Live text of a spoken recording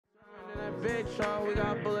big truck, we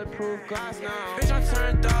got bulletproof glass now. Bitch, I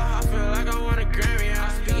turned up, I feel like I want a Grammy.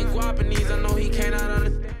 I'm speaking Guapanese, I know he cannot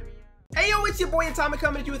understand. Hey yo, it's your boy Atomyc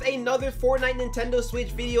coming at you with another Fortnite Nintendo Switch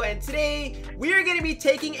video, and today we are going to be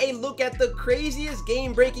taking a look at the craziest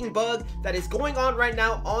game-breaking bug that is going on right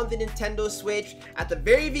now on the Nintendo Switch. At the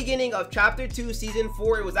very beginning of Chapter 2 Season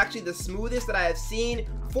 4, it was actually the smoothest that I have seen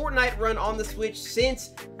Fortnite run on the Switch since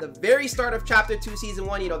the very start of Chapter 2 Season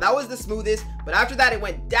 1. You know, that was the smoothest, but after that it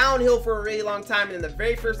went downhill for a really long time, and in the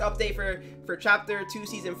very first update for Chapter 2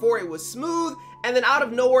 Season 4, it was smooth. And then out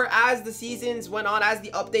of nowhere, as the seasons went on, as the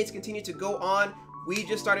updates continued to go on, we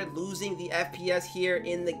just started losing the FPS here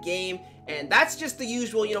in the game. And that's just the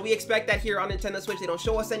usual, you know, we expect that here on Nintendo Switch. They don't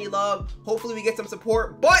show us any love. Hopefully we get some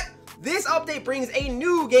support. But this update brings a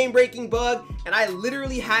new game-breaking bug, and I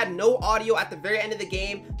literally had no audio at the very end of the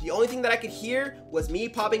game. The only thing that I could hear was me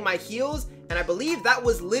popping my heels, and I believe that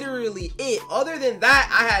was literally it. Other than that,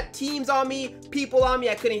 I had teams on me, people on me.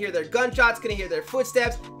 I couldn't hear their gunshots, couldn't hear their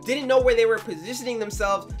footsteps, didn't know where they were positioning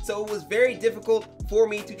themselves, so it was very difficult for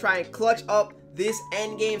me to try and clutch up this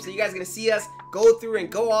end game. So you guys are gonna see us go through and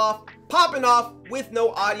go off, popping off with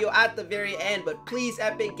no audio at the very end. But please,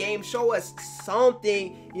 Epic Games, show us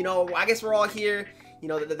something. You know, I guess we're all here. You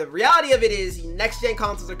know, the reality of it is next gen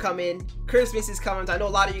consoles are coming, Christmas is coming, so I know a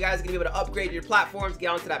lot of you guys are gonna be able to upgrade your platforms, get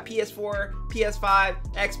onto that PS4,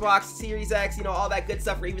 PS5, Xbox Series X, you know, all that good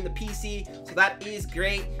stuff, or even the PC. So that is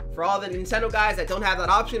great. For all the Nintendo guys that don't have that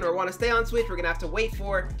option or want to stay on Switch, we're gonna have to wait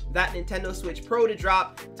for that Nintendo Switch Pro to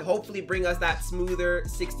drop to hopefully bring us that smoother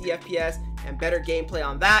 60 FPS and better gameplay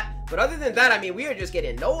on that. But other than that, I mean, we are just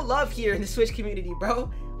getting no love here in the Switch community,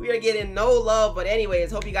 bro. We are getting no love. But anyways,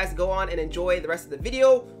 hope you guys go on and enjoy the rest of the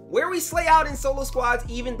video where we slay out in solo squads,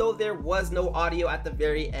 even though there was no audio at the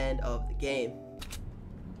very end of the game.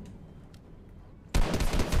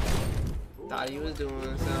 Thought he was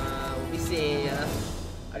doing some. We'll be seeing ya.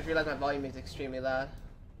 I just realized my volume is extremely loud.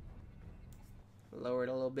 Lower it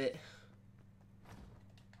a little bit.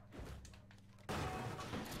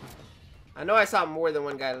 I know I saw more than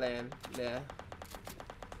one guy land. Yeah.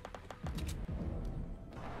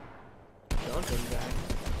 Jumping jack.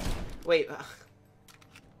 Wait.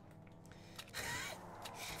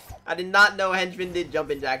 I did not know henchmen did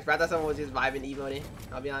jumping jacks, but I thought someone was just vibing emoting.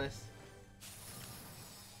 I'll be honest.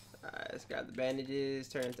 Alright, let's grab the bandages,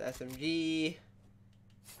 turn it to SMG.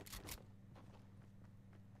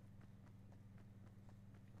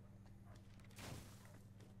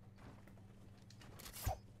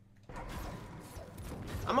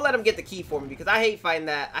 I'm gonna let him get the key for me because I hate fighting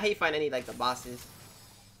that. I hate fighting any like the bosses.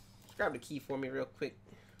 Just grab the key for me real quick.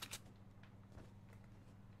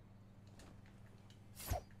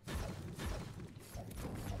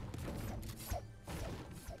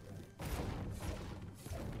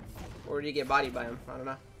 Or did you get bodied by him? I don't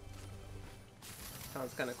know.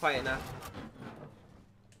 Sounds kind of quiet now.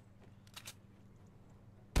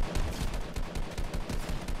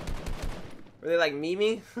 Were they like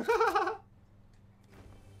memeing?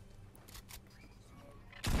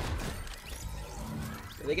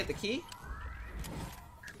 Did they get the key?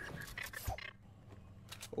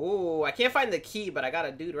 Oh, I can't find the key, but I got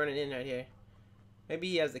a dude running in right here. Maybe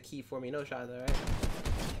he has the key for me. No shot though, right?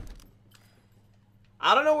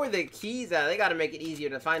 I don't know where the key's at. They gotta make it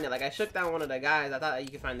easier to find it. Like, I shook down one of the guys. I thought you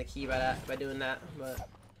could find the key by doing that, but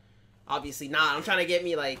obviously not. I'm trying to get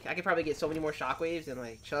me, like, I could probably get so many more shockwaves and,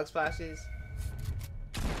 like, chug splashes.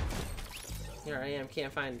 Here I am,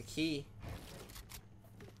 can't find the key.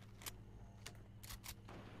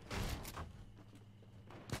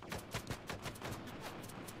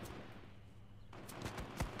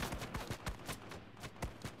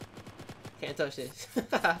 Can't touch this.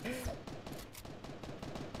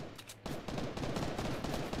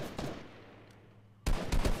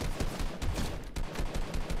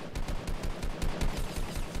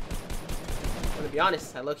 To be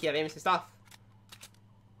honest, I low-key have aim assist off.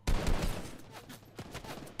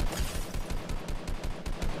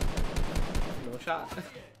 No shot.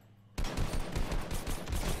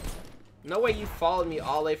 No way you followed me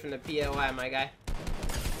all the way from the POI, my guy.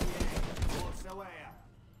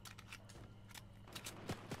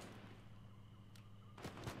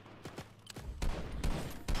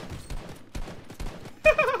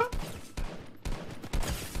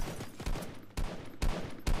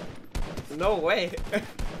 No way.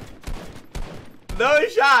 No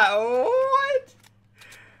shot. What?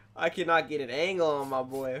 I cannot get an angle on my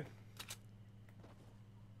boy.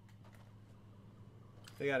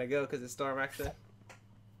 They gotta go because it's storm actually.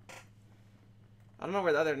 I don't know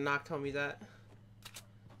where the other knocked homie's at.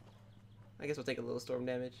 I guess we'll take a little storm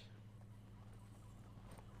damage.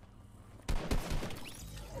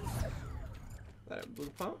 Got a blue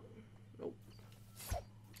pump? Nope.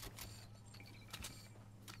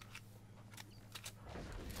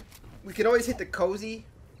 We can always hit the cozy.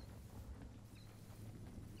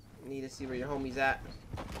 Need to see where your homie's at.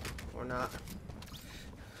 Or not.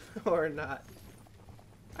 Or not.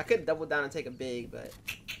 I could double down and take a big, but...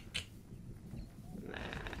 Nah.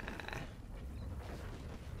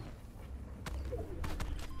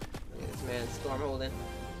 Look at this man, storm holding.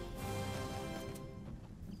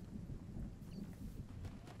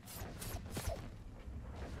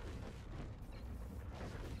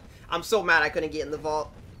 I'm so mad I couldn't get in the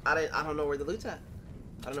vault. I don't know where the loot's at.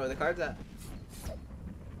 I don't know where the card's at.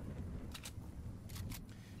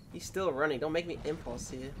 He's still running. Don't make me impulse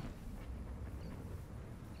here.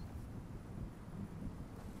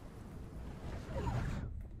 I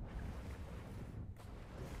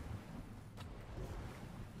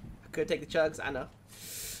could take the chugs. I know.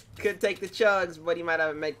 Could take the chugs, but he might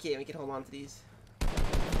have a med kit and we can hold on to these.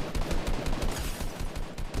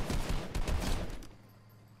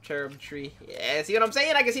 Cherub tree. Yeah, see what I'm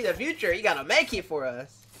saying? I can see the future. You got a med kit for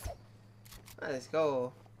us. Let's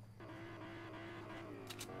go.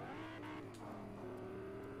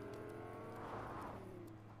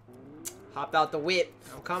 Hopped out the whip.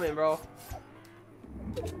 I'm coming, bro.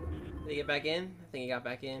 Did he get back in? I think he got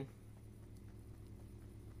back in.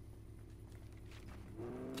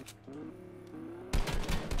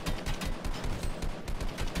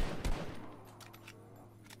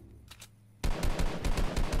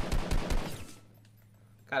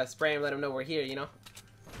 Gotta spray him, let him know we're here, you know?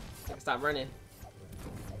 I can stop running.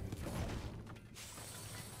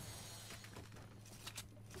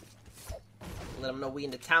 Let him know we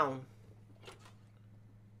in the town.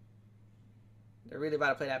 They're really about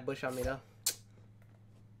to play that bush on me, though.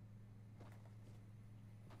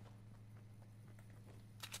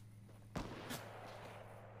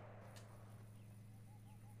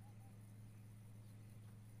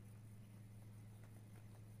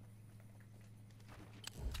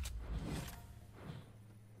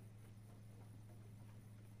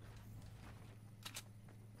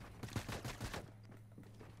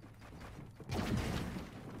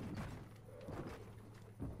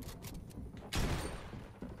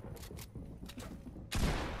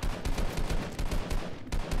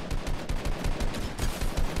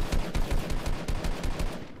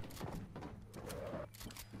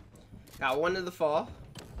 Got one to the fall.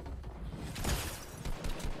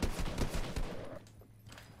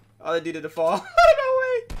 Other dude to the fall. No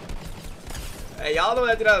way. Hey, y'all know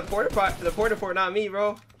that dude on the porta fort, not me,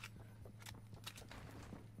 bro.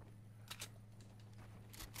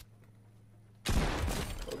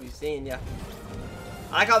 What we seeing, yeah.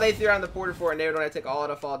 I like how they threw on the porta fort and they were the one that took all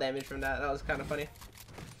the fall damage from that. That was kind of funny.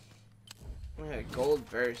 Yeah, gold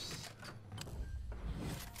burst.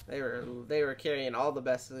 They were carrying all the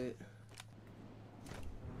best loot.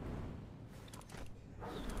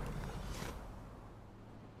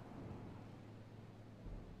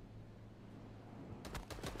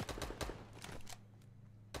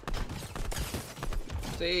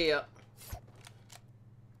 See ya.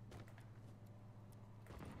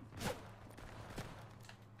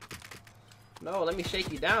 No, let me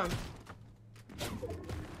shake you down. You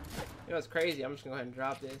know what's crazy? I'm just gonna go ahead and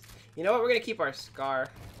drop this. You know what? We're gonna keep our scar.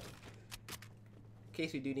 In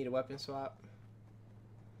case we do need a weapon swap.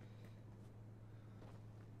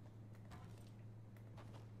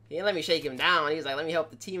 He didn't let me shake him down. He was like, let me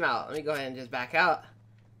help the team out. Let me go ahead and just back out.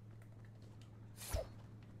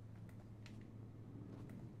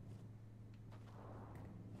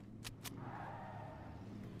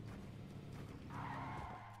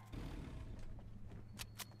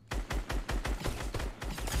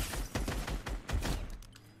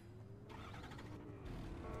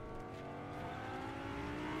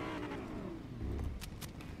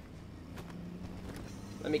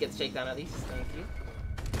 Let me get the shakedown at least. Thank you.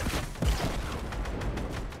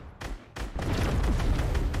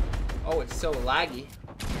 Oh, it's so laggy.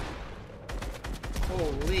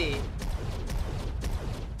 Holy.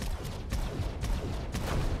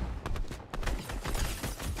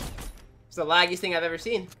 It's the laggiest thing I've ever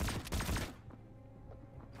seen.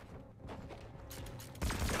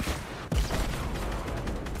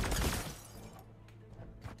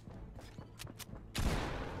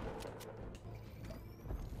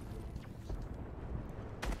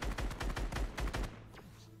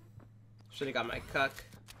 Should've got my cuck.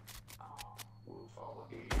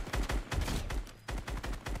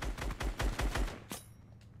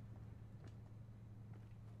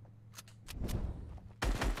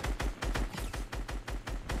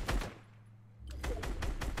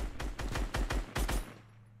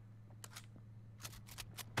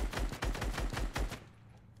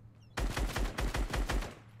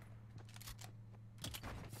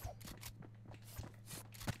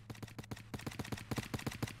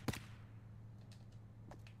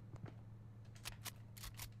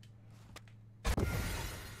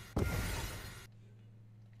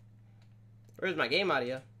 Where's my game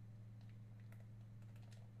audio?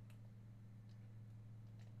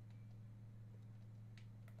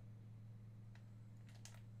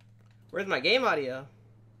 Where's my game audio?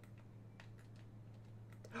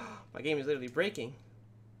 My game is literally breaking.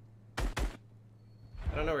 I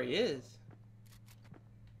don't know where he is.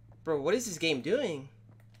 Bro, what is this game doing?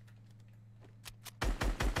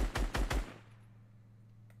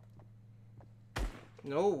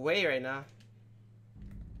 No way right now.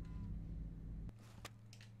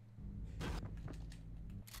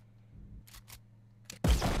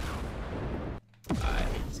 I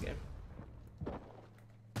hate this game.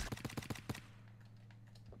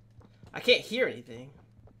 I can't hear anything.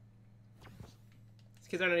 These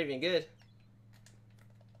kids are not even good.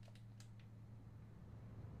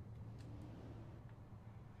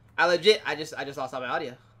 I just lost all my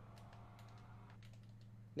audio.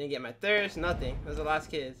 Didn't get my thirst, nothing. Those are the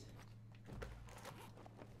last kids.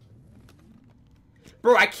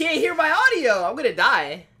 Bro, I can't hear my audio. I'm gonna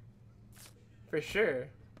die. For sure.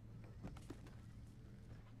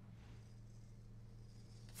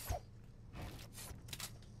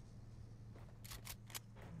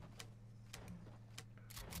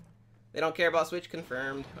 They don't care about Switch,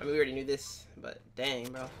 confirmed. I mean, we already knew this, but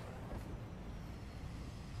dang, bro.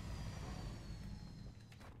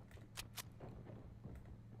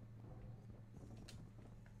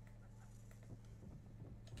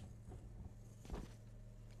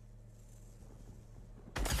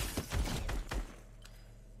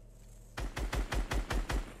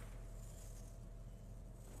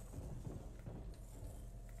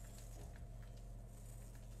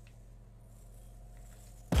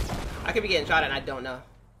 I could be getting shot at and I don't know.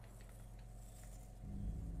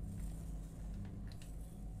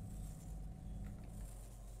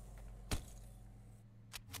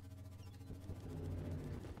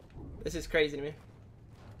 This is crazy to me.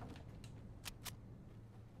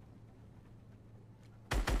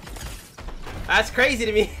 That's crazy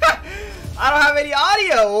to me. I don't have any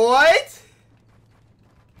audio. What?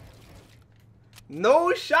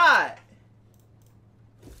 No shot.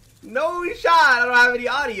 No shot. I don't have any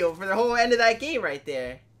audio for the whole end of that game right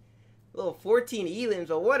there. Little 14 elims,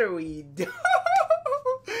 but what are we doing?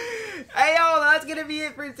 Hey, yo, that's going to be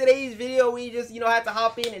it for today's video. We just, had to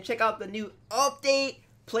hop in and check out the new update.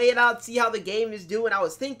 Play it out, see how the game is doing. I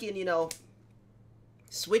was thinking,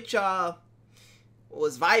 Switch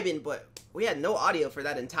was vibing, but we had no audio for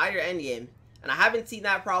that entire end game. And I haven't seen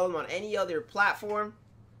that problem on any other platform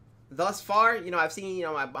thus far. I've seen,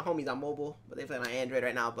 my homies on mobile, but they play on Android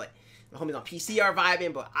right now, but my homies on PC are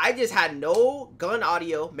vibing, but I just had no gun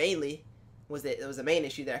audio, mainly. It was the main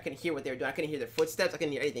issue there. I couldn't hear what they were doing. I couldn't hear their footsteps. I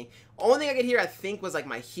couldn't hear anything. Only thing I could hear, I think, was like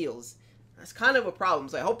my heels. That's kind of a problem,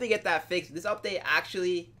 so I hope they get that fixed. This update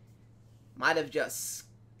actually might have just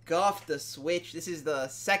scuffed the Switch. This is the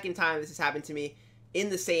second time this has happened to me in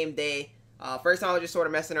the same day. First time I was just sort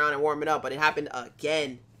of messing around and warming up, but it happened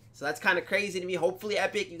again. So that's kind of crazy to me. Hopefully,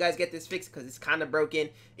 Epic, you guys get this fixed because it's kind of broken.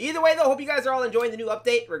 Either way, though, hope you guys are all enjoying the new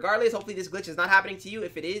update. Regardless, hopefully this glitch is not happening to you.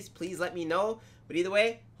 If it is, please let me know. But either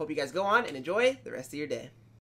way, hope you guys go on and enjoy the rest of your day.